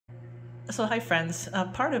So hi friends,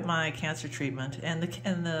 part of my cancer treatment and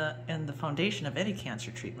the foundation of any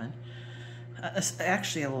cancer treatment,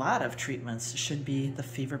 actually a lot of treatments, should be the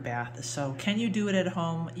fever bath. So can you do it at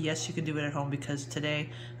home? Yes, you can do it at home, because today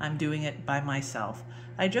I'm doing it by myself.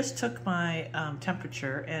 I just took my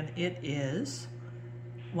temperature and it is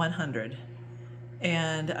 100,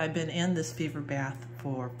 and I've been in this fever bath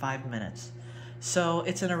for 5 minutes. So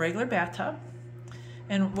it's in a regular bathtub,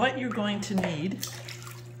 and what you're going to need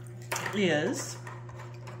is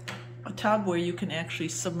a tub where you can actually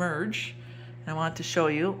submerge. I want to show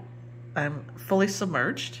you I'm fully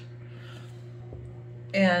submerged,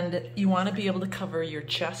 and you want to be able to cover your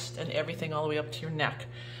chest and everything all the way up to your neck.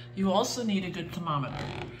 You also need a good thermometer.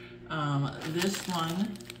 This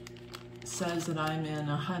one says that I'm in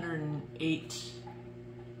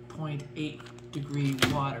 108.8 degree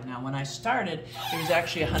water. Now when I started it was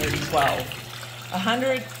actually 112.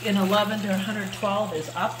 111 to 112 is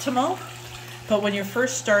optimal, but when you're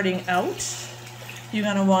first starting out, you're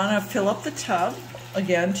going to want to fill up the tub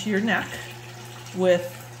again to your neck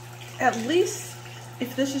with at least,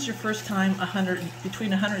 if this is your first time, between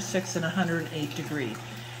 106 and 108 degree.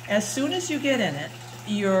 As soon as you get in it,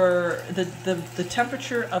 the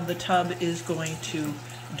temperature of the tub is going to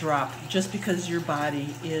drop, just because your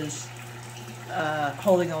body is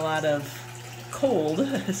holding a lot of cold,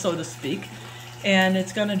 so to speak, and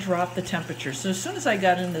it's going to drop the temperature. So as soon as I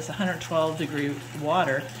got in this 112 degree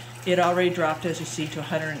water, it already dropped, as you see, to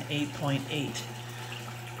 108.8.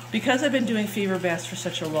 Because I've been doing fever baths for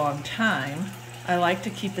such a long time, I like to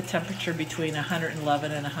keep the temperature between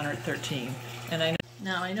 111 and 113. And I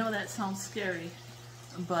know that sounds scary,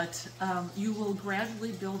 but you will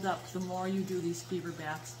gradually build up, the more you do these fever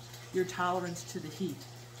baths, your tolerance to the heat.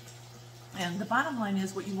 And the bottom line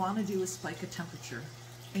is, what you want to do is spike a temperature.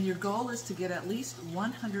 And your goal is to get at least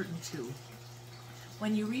 102.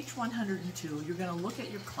 When you reach 102, you're going to look at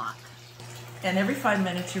your clock. And every 5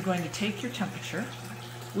 minutes, you're going to take your temperature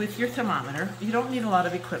with your thermometer. You don't need a lot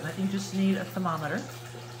of equipment. You just need a thermometer.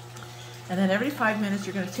 And then every 5 minutes,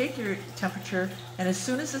 you're going to take your temperature, and as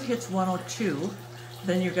soon as it hits 102,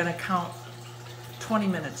 then you're going to count 20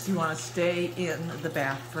 minutes. You want to stay in the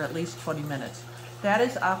bath for at least 20 minutes. That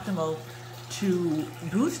is optimal to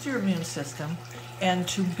boost your immune system and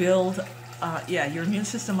to build your immune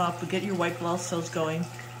system up, get your white blood cells going,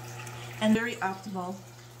 and very optimal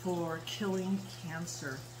for killing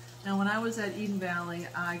cancer. Now when I was at Eden Valley,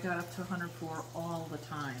 I got up to 104 all the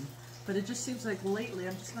time, but it just seems like lately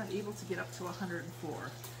I'm just not able to get up to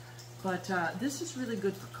 104. But this is really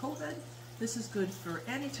good for COVID. This is good for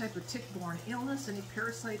any type of tick-borne illness, any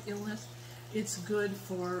parasite illness. It's good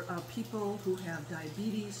for people who have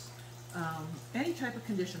diabetes, any type of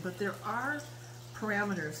condition, but there are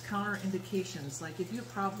parameters, counterindications, like if you have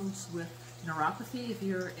problems with neuropathy, if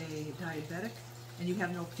you're a diabetic and you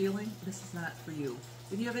have no feeling, this is not for you.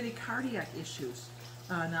 If you have any cardiac issues,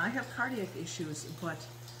 now I have cardiac issues, but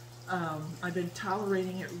I've been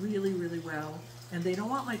tolerating it really, really well, and they don't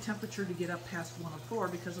want my temperature to get up past 104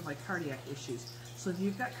 because of my cardiac issues. So if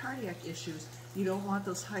you've got cardiac issues, you don't want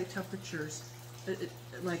those high temperatures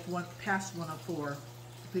past 104,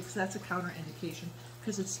 because that's a counterindication,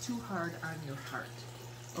 because it's too hard on your heart.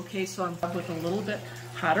 Okay, so I'm up with a little bit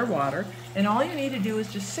hotter water, and all you need to do is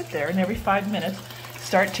just sit there, and every 5 minutes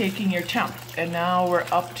start taking your temp. And now we're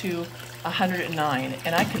up to 109,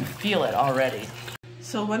 and I can feel it already.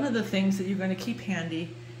 So one of the things that you're going to keep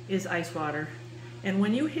handy is ice water. And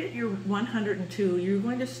when you hit your 102, you're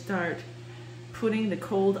going to start putting the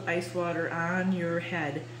cold ice water on your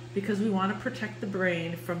head, because we want to protect the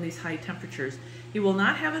brain from these high temperatures. It will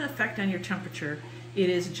not have an effect on your temperature. It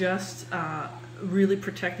is just really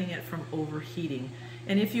protecting it from overheating.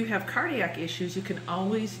 And if you have cardiac issues, you can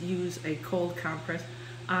always use a cold compress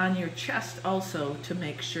on your chest also to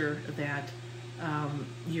make sure that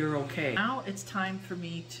you're okay. Now it's time for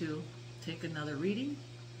me to take another reading.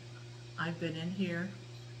 I've been in here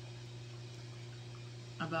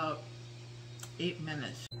about 8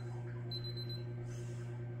 minutes.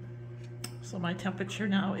 So my temperature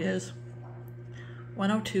now is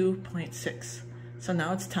 102.6. So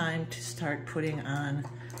now it's time to start putting on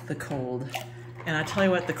the cold. And I tell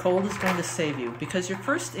you what, the cold is going to save you, because your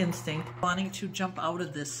first instinct, wanting to jump out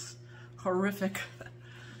of this horrific,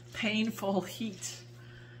 painful heat.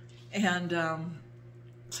 And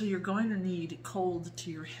so you're going to need cold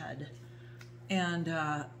to your head. And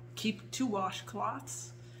keep 2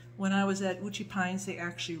 washcloths. When I was at Uchi Pines, they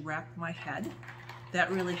actually wrapped my head.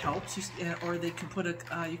 That really helps. Or they can put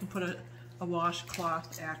you can put a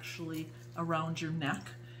washcloth actually around your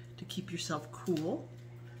neck to keep yourself cool,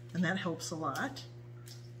 and that helps a lot.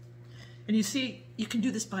 And you see, you can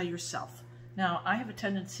do this by yourself. Now, I have a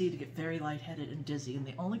tendency to get very lightheaded and dizzy, and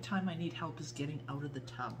the only time I need help is getting out of the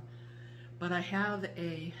tub. But I have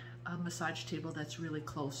a massage table that's really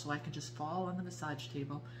close, so I can just fall on the massage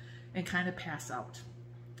table and kind of pass out.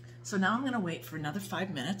 So now I'm going to wait for another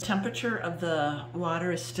 5 minutes. Temperature of the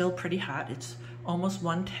water is still pretty hot. It's almost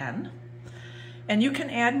 110. And you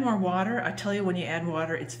can add more water. I tell you, when you add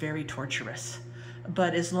water, it's very torturous.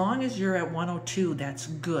 But as long as you're at 102, that's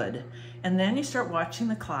good. And then you start watching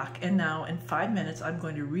the clock, and now in 5 minutes, I'm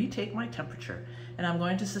going to retake my temperature, and I'm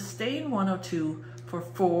going to sustain 102 for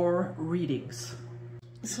 4 readings.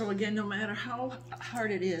 So again, no matter how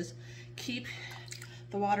hard it is, keep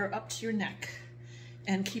the water up to your neck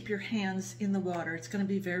and keep your hands in the water. It's going to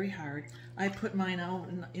be very hard. I put mine out,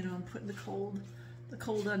 and I'm putting the cold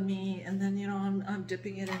on me, and then I'm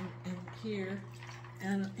dipping it in here,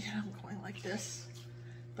 and I'm going like this.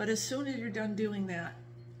 But as soon as you're done doing that,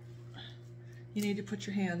 you need to put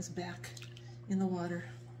your hands back in the water.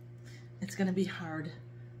 It's going to be hard,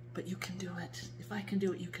 but you can do it. If I can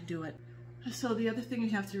do it, you can do it. So the other thing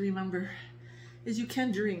you have to remember is you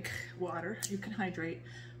can drink water, you can hydrate,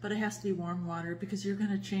 but it has to be warm water, because you're going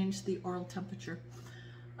to change the oral temperature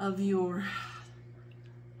of your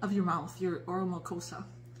mouth, your oral mucosa.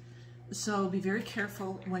 So be very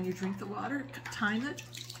careful when you drink the water. Time it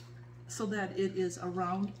so that it is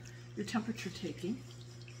around your temperature taking,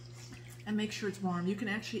 and make sure it's warm. You can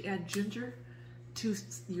actually add ginger to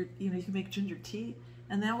your, you can make ginger tea,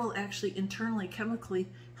 and that will actually internally, chemically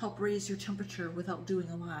help raise your temperature without doing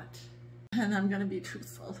a lot. And I'm going to be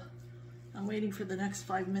truthful. I'm waiting for the next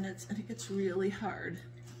 5 minutes, and it gets really hard.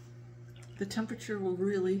 The temperature will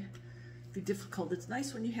really be difficult. It's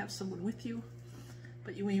nice when you have someone with you,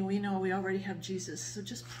 but we know we already have Jesus, so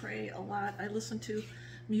just pray a lot. I listen to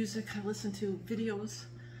music, I listen to videos,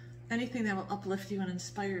 anything that will uplift you and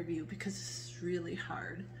inspire you, because it's really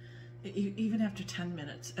hard, even after 10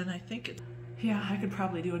 minutes. And I think, yeah, I could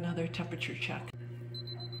probably do another temperature check.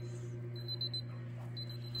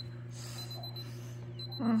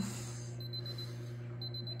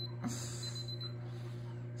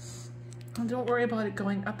 And don't worry about it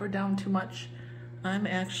going up or down too much. I'm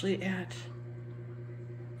actually at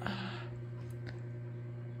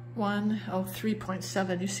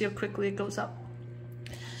 3.7. You see how quickly it goes up?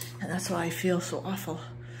 And that's why I feel so awful.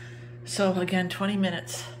 So again, 20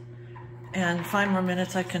 minutes and 5 more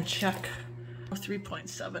minutes I can check.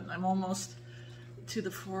 3.7. I'm almost to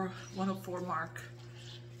the 104 mark.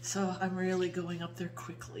 So I'm really going up there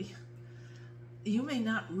quickly. You may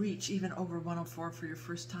not reach even over 104 for your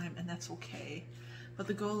first time, and that's okay. But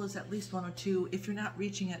the goal is at least 102. If you're not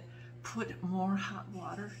reaching it, put more hot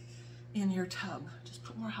water in your tub. Just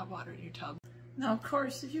put more hot water in your tub. Now, of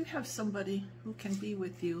course, if you have somebody who can be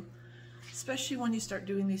with you, especially when you start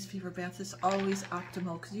doing these fever baths, it's always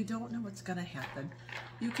optimal, because you don't know what's going to happen.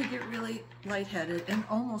 You could get really lightheaded and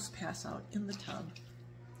almost pass out in the tub.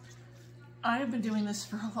 I've been doing this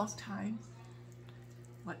for a long time.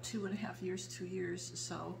 What, 2.5 years, 2 years,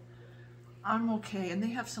 so I'm okay. And they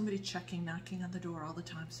have somebody checking, knocking on the door all the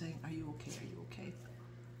time saying, are you okay, are you okay?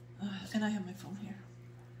 And I have my phone here.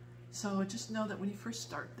 So just know that when you first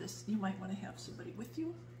start this, you might want to have somebody with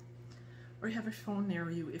you, or have a phone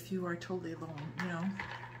near you if you are totally alone,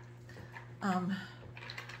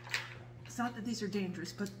 It's not that these are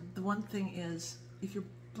dangerous, but the one thing is, if your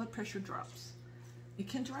blood pressure drops, it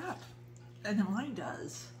can drop, and mine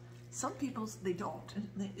does. Some people's, they don't,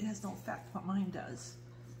 and it has no effect, but mine does.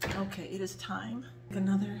 Okay, it is time.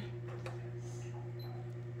 Another.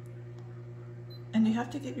 And you have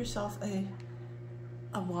to get yourself a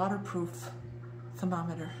waterproof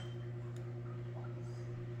thermometer.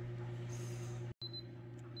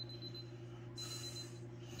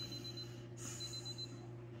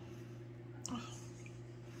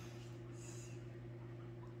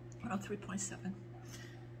 Around 3.7.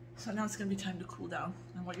 So now it's going to be time to cool down.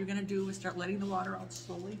 And what you're going to do is start letting the water out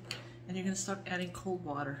slowly, and you're going to start adding cold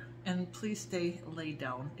water. And please stay laid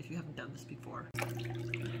down if you haven't done this before.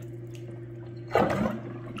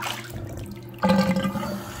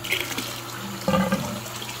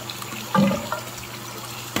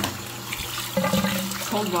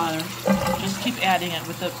 Cold water. Just keep adding it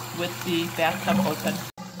with the bathtub open.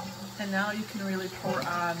 And now you can really pour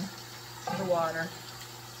on the water.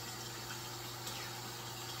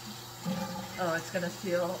 Oh, it's going to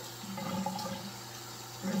feel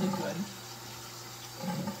really good.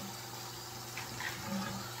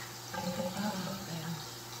 Oh, man.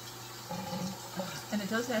 And it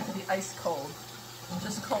doesn't have to be ice cold,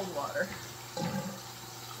 just cold water.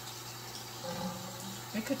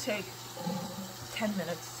 It could take 10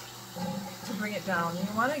 minutes to to bring it down. And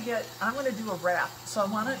you want to get, I'm going to do a wrap. So I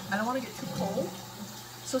don't want to get too cold.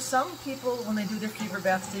 So some people, when they do their fever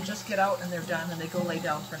baths, they just get out and they're done and they go lay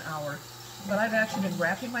down for an hour. But I've actually been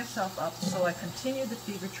wrapping myself up, so I continue the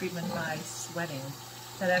fever treatment by sweating.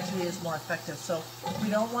 That actually is more effective. So we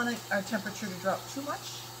don't want our temperature to drop too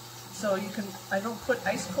much. So you can, I don't put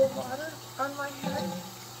ice cold water on my head.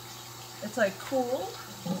 It's like cool,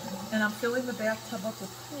 and I'm filling the bathtub up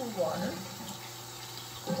with cool water.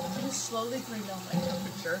 I'm just slowly bring down my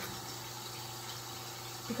temperature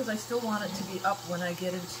because I still want it to be up when I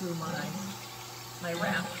get into my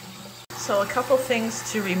wrap. So a couple things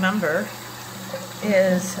to remember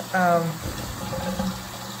is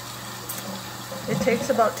it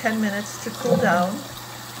takes about 10 minutes to cool down.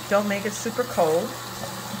 Don't make it super cold.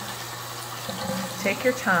 Take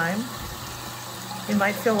your time. You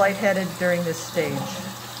might feel lightheaded during this stage.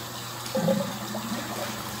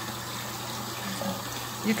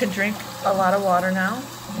 You can drink a lot of water now.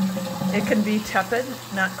 It can be tepid,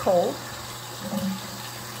 not cold.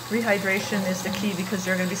 Rehydration is the key because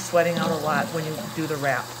you're going to be sweating out a lot when you do the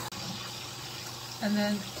wrap. And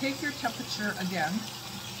then take your temperature again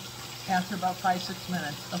after about 5-6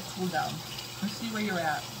 minutes of cool down and see where you're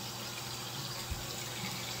at.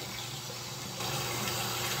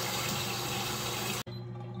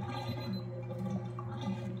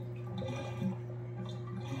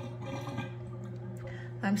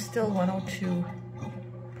 I'm still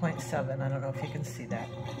 102.7. I don't know if you can see that.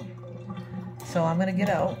 So I'm going to get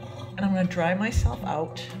out and I'm going to dry myself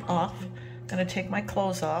off. I'm going to take my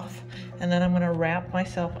clothes off and then I'm going to wrap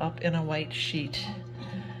myself up in a white sheet.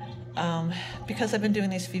 Because I've been doing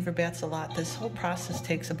these fever baths a lot, this whole process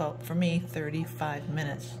takes about, for me, 35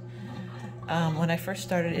 minutes. When I first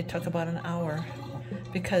started, it took about an hour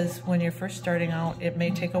because when you're first starting out, it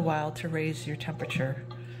may take a while to raise your temperature.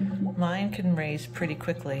 Mine can raise pretty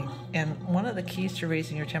quickly, and one of the keys to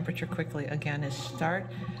raising your temperature quickly, again, is start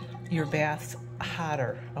your baths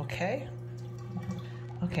hotter, okay?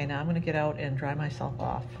 Okay, now I'm going to get out and dry myself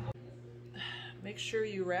off. Make sure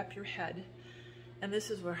you wrap your head, and this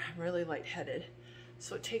is where I'm really lightheaded,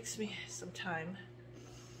 so it takes me some time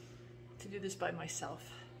to do this by myself.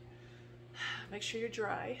 Make sure you're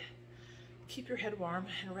dry, keep your head warm,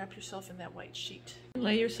 and wrap yourself in that white sheet.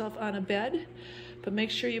 Lay yourself on a bed, but make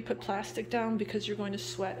sure you put plastic down because you're going to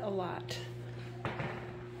sweat a lot.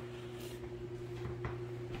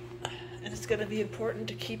 And it's going to be important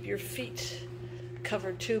to keep your feet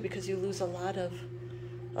covered too because you lose a lot of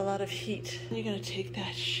heat. You're going to take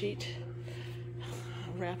that sheet,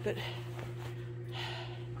 wrap it,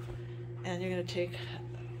 and you're going to take,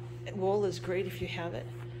 wool is great if you have it,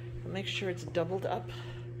 but make sure it's doubled up.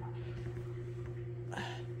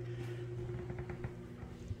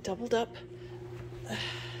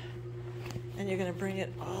 And you're going to bring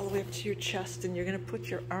it all the way up to your chest and you're going to put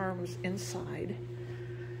your arms inside,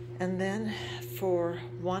 and then for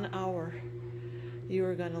 1 hour you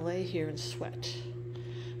are going to lay here and sweat.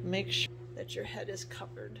 Make sure that your head is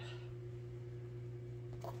covered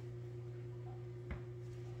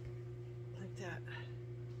like that.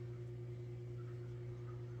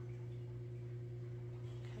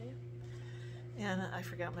 Okay, and I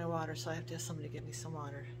forgot my water, so I have to ask somebody to get me some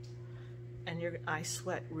water. And I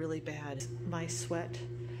sweat really bad. My sweat,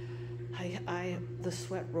 the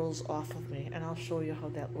sweat rolls off of me, and I'll show you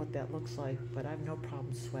what that looks like, but I have no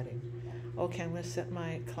problem sweating. Okay, I'm going to set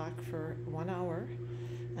my clock for 1 hour,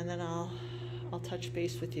 and then I'll touch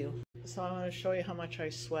base with you. So I'm going to show you how much I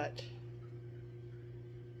sweat.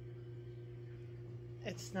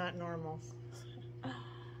 It's not normal.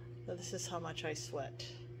 But this is how much I sweat.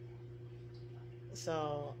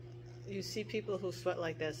 So you see people who sweat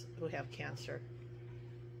like this who have cancer,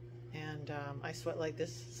 and I sweat like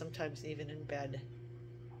this sometimes even in bed.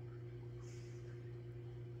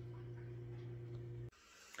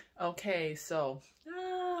 Okay, so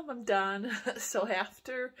I'm done. So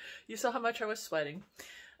after, you saw how much I was sweating,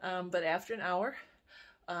 but after an hour,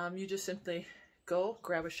 you just simply go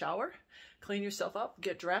grab a shower, clean yourself up,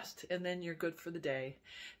 get dressed, and then you're good for the day.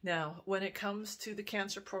 Now, when it comes to the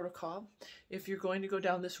cancer protocol, if you're going to go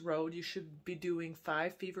down this road, you should be doing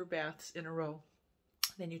 5 fever baths in a row.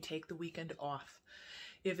 Then you take the weekend off.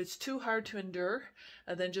 If it's too hard to endure,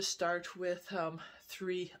 then just start with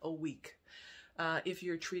 3 a week. If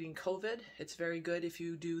you're treating COVID, it's very good if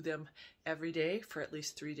you do them every day for at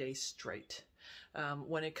least 3 days straight.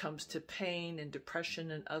 When it comes to pain and depression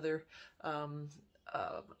and other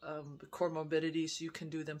comorbidities, you can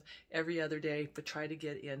do them every other day, but try to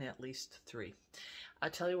get in at least 3. I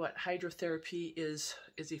tell you what, hydrotherapy is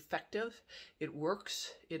effective. It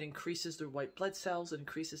works. It increases the white blood cells. It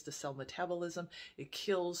increases the cell metabolism. It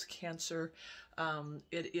kills cancer.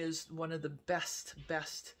 It is one of the best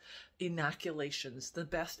inoculations, the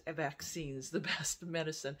best vaccines, the best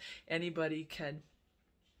medicine anybody can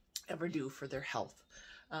ever do for their health.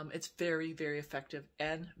 It's very, very effective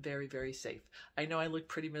and very, very safe. I know I look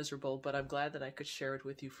pretty miserable, but I'm glad that I could share it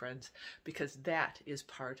with you, friends, because that is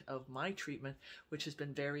part of my treatment, which has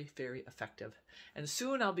been very, very effective. And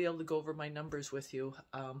soon I'll be able to go over my numbers with you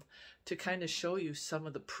to kind of show you some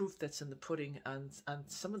of the proof that's in the pudding on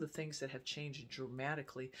some of the things that have changed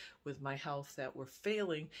dramatically with my health that were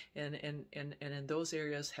failing and in those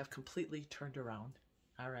areas have completely turned around.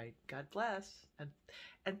 All right. God bless.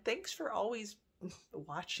 And thanks for always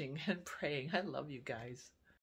watching and praying. I love you guys.